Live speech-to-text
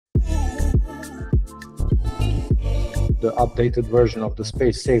the updated version of the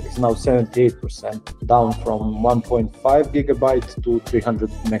space saved is now 78%, down from 1.5 gigabytes to 300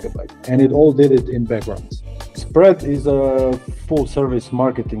 megabytes. And it all did it in backgrounds. Spread is a full-service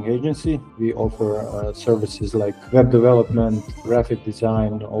marketing agency. We offer services like web development, graphic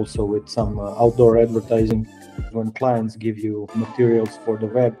design, also with some outdoor advertising. When clients give you materials for the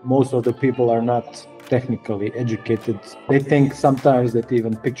web, most of the people are not technically educated. They think sometimes that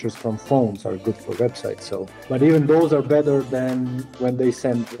even pictures from phones are good for websites. But even those are better than when they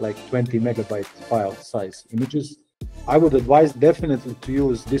send like 20 megabyte file size images. I would advise definitely to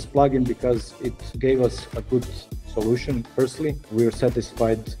use this plugin because it gave us a good solution. Firstly, we are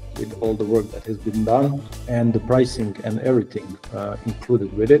satisfied with all the work that has been done and the pricing and everything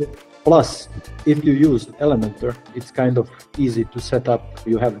included with it. Plus, if you use Elementor, it's kind of easy to set up.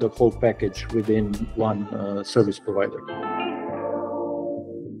 You have the whole package within one service provider.